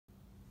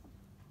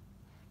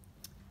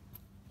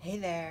Hey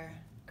there,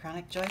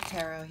 Chronic Joy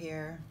Tarot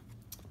here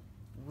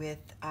with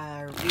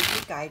our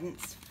weekly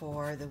guidance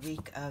for the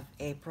week of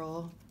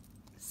April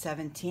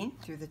 17th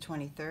through the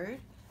 23rd.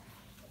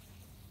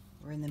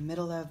 We're in the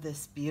middle of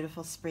this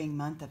beautiful spring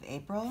month of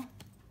April,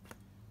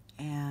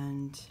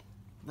 and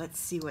let's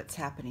see what's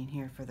happening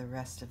here for the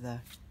rest of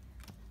the,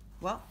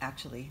 well,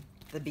 actually,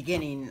 the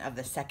beginning of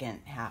the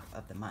second half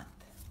of the month.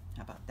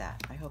 How about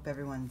that? I hope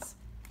everyone's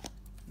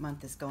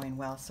month is going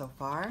well so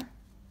far.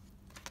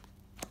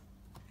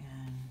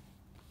 And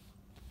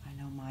I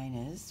know mine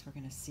is. We're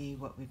going to see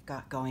what we've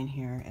got going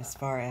here as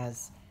far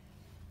as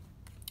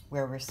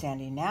where we're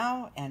standing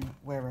now and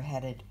where we're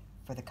headed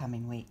for the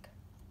coming week.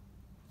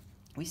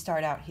 We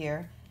start out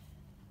here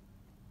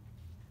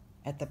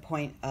at the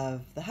point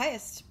of the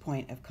highest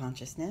point of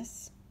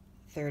consciousness.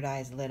 Third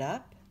eye's lit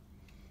up.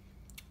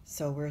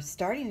 So we're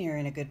starting here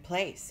in a good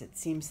place. It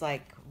seems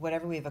like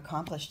whatever we've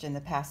accomplished in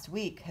the past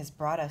week has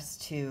brought us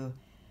to,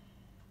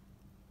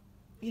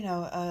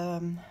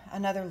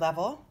 another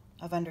level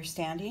of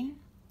understanding,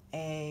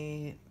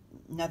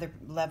 another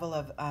level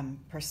of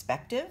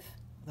perspective,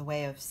 the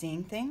way of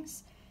seeing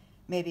things.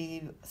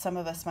 Maybe some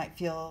of us might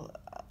feel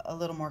a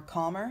little more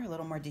calmer, a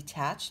little more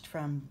detached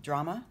from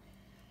drama,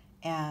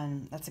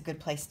 and that's a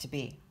good place to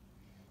be.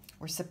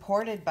 We're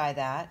supported by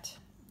that.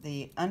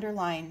 The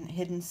underlying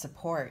hidden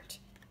support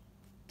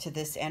to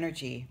this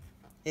energy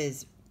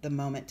is the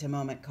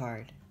moment-to-moment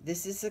card.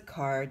 This is a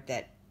card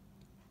that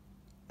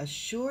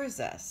assures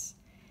us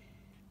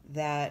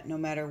that no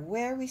matter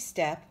where we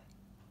step,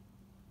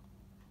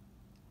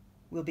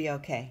 we'll be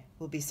okay.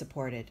 We'll be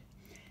supported.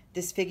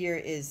 This figure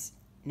is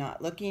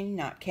not looking,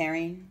 not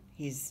caring.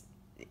 He's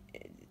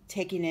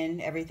taking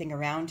in everything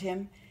around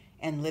him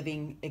and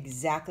living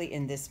exactly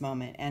in this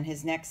moment. And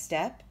his next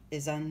step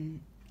is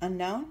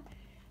unknown,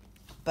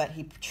 but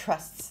he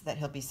trusts that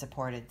he'll be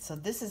supported. So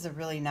this is a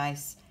really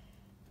nice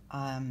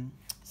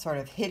sort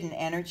of hidden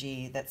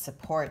energy that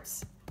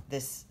supports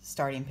this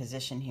starting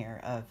position here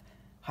of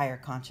higher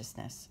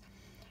consciousness.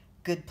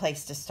 Good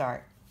place to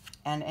start.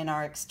 And in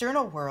our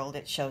external world,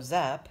 it shows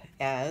up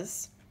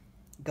as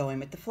going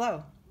with the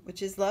flow,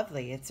 which is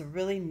lovely. It's a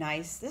really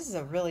nice, this is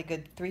a really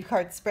good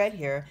 3-card spread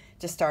here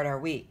to start our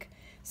week.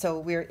 So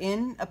we're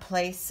in a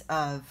place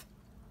of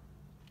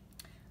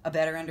a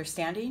better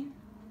understanding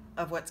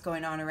of what's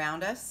going on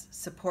around us,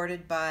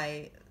 supported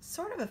by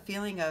sort of a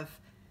feeling of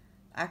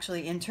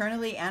actually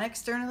internally and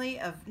externally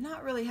of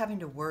not really having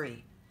to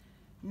worry.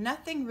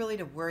 Nothing really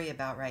to worry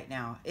about right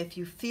now. If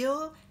you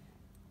feel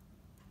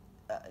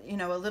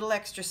a little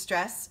extra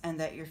stress and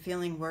that you're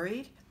feeling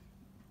worried,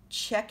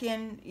 check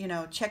in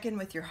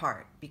with your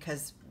heart,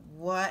 because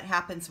what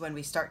happens when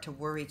we start to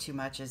worry too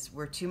much is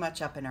we're too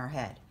much up in our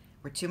head.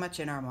 We're too much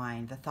in our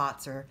mind. The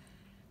thoughts are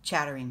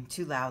chattering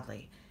too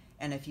loudly.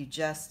 And if you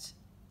just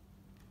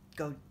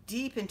go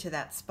deep into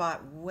that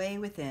spot way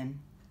within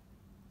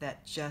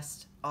that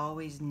just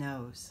always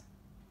knows,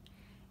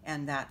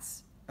 and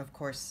that's, of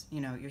course,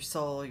 your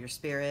soul, your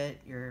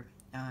spirit, your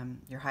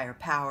higher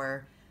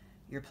power,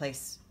 your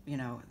place,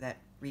 that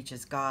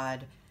reaches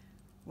God,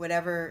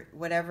 whatever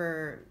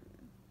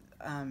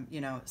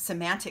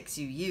semantics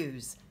you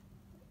use,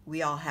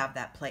 we all have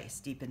that place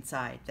deep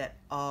inside that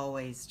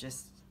always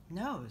just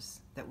knows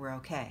that we're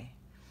okay.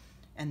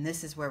 And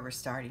this is where we're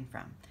starting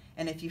from.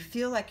 And if you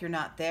feel like you're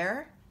not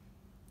there,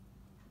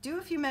 do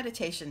a few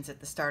meditations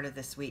at the start of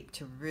this week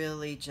to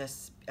really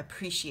just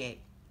appreciate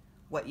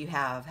what you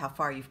have, how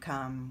far you've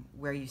come,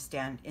 where you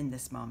stand in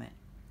this moment.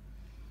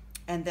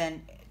 And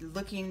then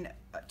looking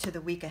to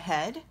the week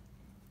ahead,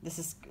 this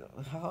is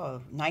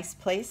nice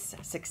place,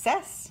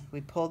 success. We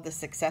pulled the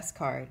success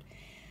card.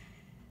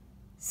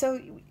 So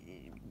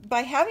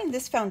by having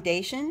this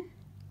foundation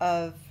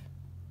of,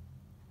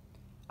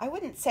 I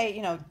wouldn't say,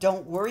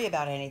 don't worry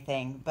about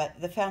anything, but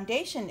the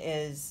foundation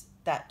is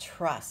that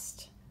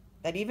trust,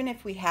 that even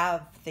if we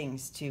have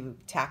things to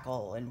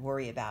tackle and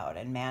worry about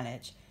and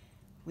manage,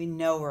 we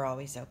know we're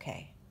always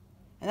okay.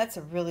 And that's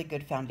a really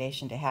good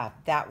foundation to have.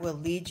 That will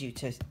lead you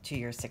to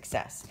your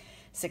success.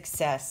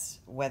 Success,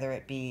 whether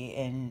it be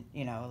in,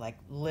 like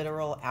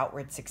literal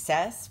outward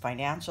success,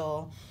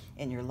 financial,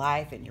 in your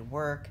life, in your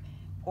work,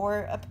 or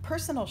a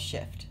personal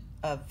shift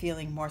of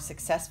feeling more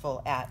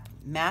successful at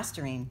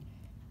mastering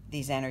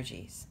these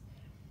energies.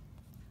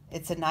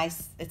 It's a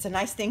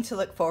nice thing to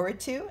look forward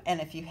to, and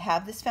if you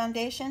have this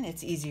foundation,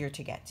 it's easier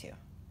to get to.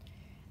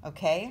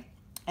 Okay?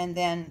 And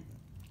then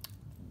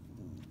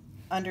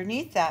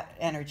underneath that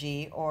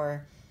energy,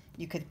 or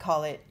you could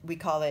call it, we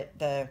call it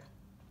the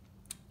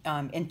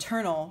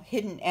internal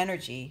hidden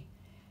energy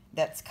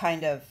that's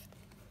kind of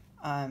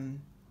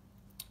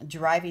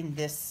driving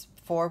this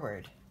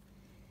forward,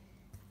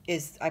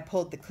 is I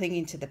pulled the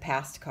clinging to the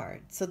past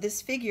card. So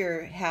this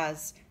figure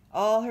has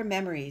all her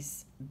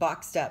memories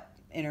boxed up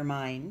in her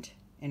mind,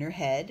 in her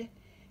head.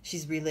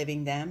 She's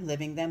reliving them,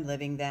 living them,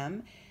 living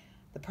them.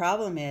 The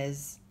problem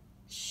is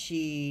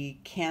she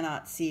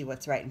cannot see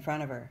what's right in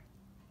front of her.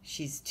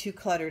 She's too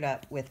cluttered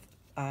up with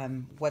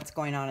what's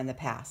going on in the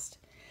past.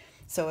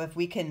 So if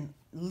we can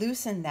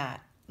loosen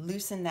that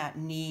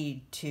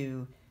need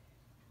to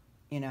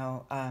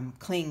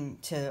cling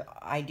to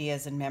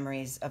ideas and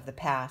memories of the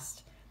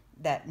past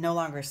that no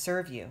longer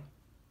serve you.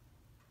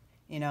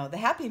 The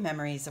happy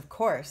memories, of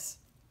course,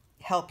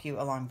 help you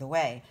along the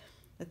way.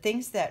 The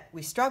things that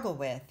we struggle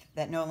with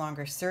that no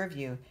longer serve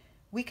you,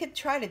 we could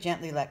try to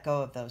gently let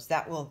go of those.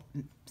 That will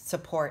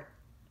support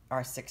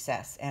our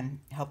success and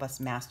help us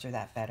master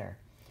that better.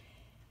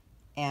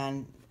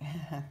 And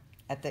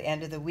at the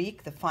end of the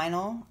week, the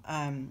final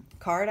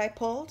card I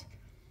pulled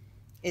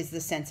is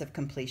the sense of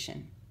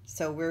completion.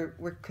 So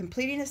we're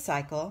completing a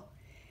cycle.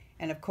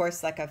 And of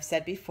course, like I've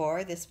said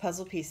before, this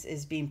puzzle piece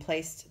is being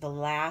placed, the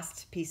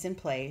last piece in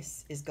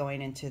place is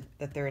going into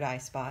the third eye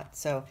spot.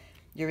 So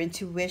your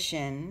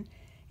intuition,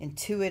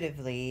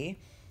 intuitively,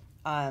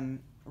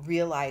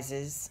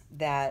 realizes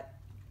that,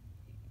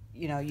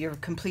 you're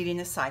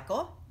completing a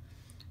cycle,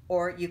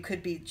 or you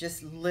could be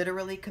just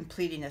literally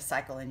completing a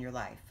cycle in your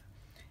life.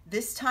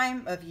 This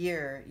time of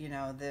year,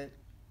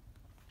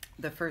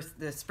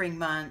 the spring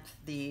month,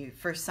 the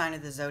first sign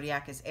of the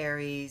zodiac is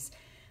Aries.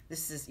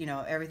 This is,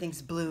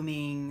 everything's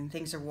blooming,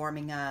 things are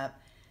warming up.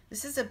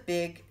 This is a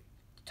big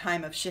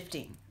time of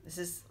shifting. This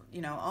is,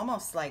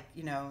 almost like,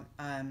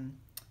 in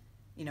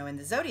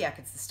the zodiac,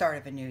 it's the start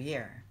of a new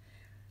year.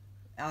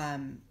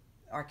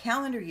 Our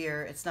calendar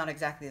year, it's not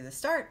exactly the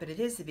start, but it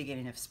is the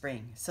beginning of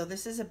spring. So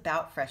this is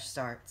about fresh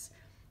starts.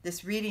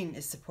 This reading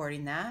is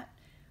supporting that,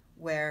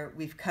 where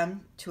we've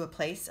come to a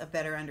place of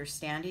better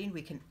understanding.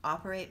 We can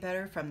operate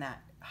better from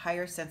that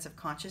higher sense of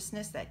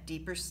consciousness, that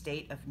deeper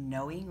state of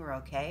knowing we're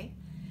okay.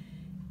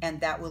 And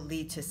that will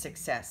lead to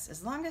success.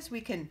 As long as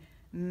we can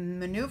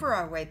maneuver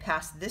our way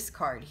past this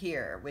card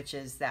here, which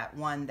is that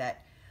one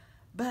that,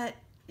 but,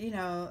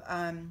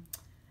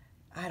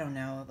 I don't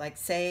know, like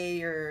say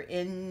you're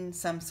in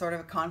some sort of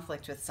a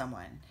conflict with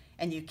someone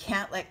and you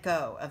can't let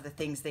go of the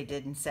things they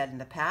did and said in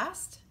the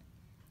past,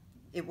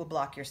 it will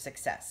block your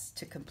success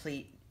to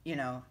complete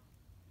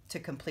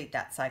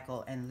that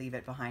cycle and leave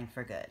it behind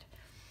for good.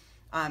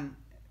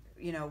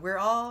 We're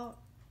all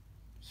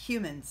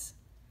humans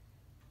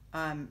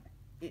on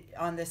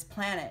this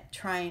planet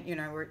trying,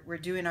 we're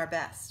doing our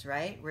best,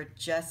 right? We're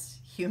just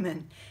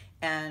human.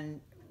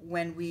 And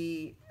when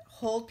we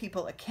hold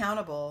people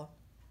accountable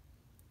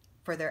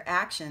for their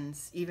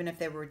actions, even if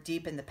they were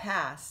deep in the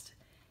past,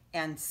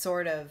 and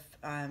sort of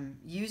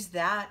use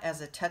that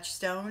as a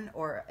touchstone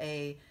or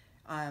a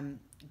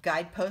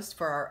guidepost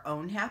for our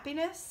own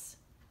happiness,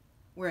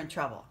 we're in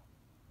trouble.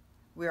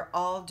 We're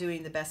all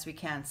doing the best we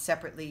can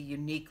separately,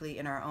 uniquely,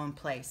 in our own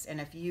place. And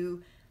if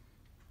you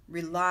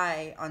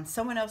rely on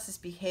someone else's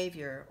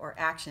behavior or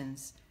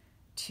actions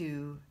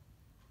to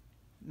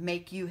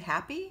make you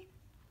happy,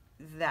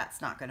 that's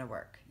not going to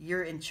work.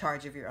 You're in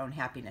charge of your own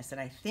happiness. And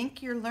I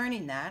think you're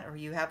learning that, or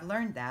you have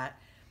learned that.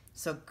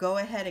 So go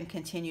ahead and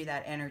continue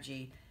that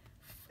energy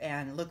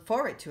and look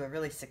forward to a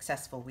really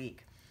successful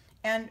week.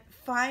 And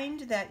find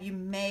that you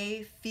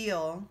may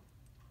feel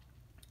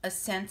a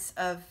sense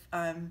of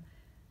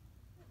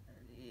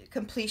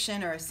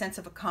completion or a sense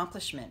of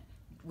accomplishment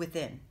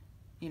within.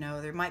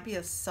 There might be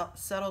a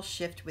subtle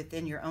shift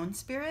within your own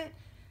spirit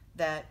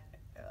that,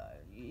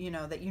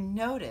 that you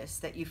notice,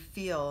 that you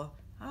feel,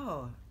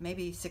 oh,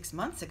 maybe 6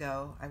 months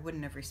ago, I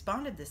wouldn't have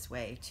responded this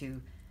way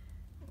to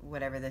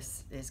whatever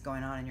this is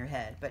going on in your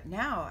head. But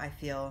now I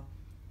feel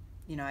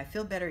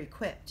better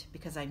equipped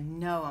because I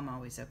know I'm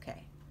always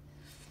okay.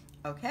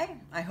 Okay,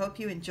 I hope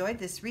you enjoyed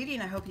this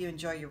reading. I hope you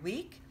enjoy your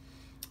week.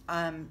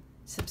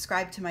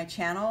 Subscribe to my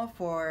channel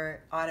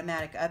for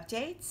automatic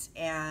updates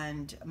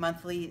and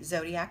monthly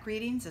zodiac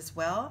readings as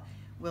well.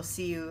 We'll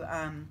see you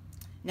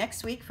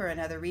next week for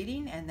another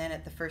reading, and then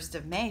at the 1st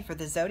of May for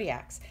the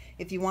zodiacs.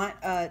 If you want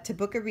to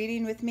book a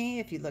reading with me,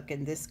 if you look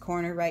in this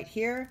corner right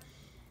here,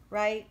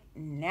 right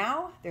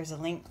now, there's a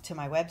link to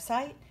my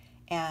website,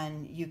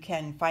 and you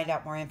can find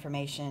out more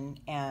information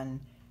and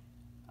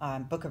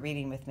book a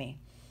reading with me.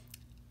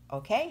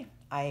 Okay,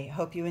 I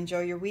hope you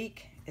enjoy your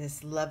week.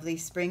 This lovely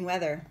spring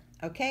weather.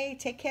 Okay,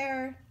 take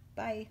care.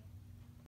 Bye.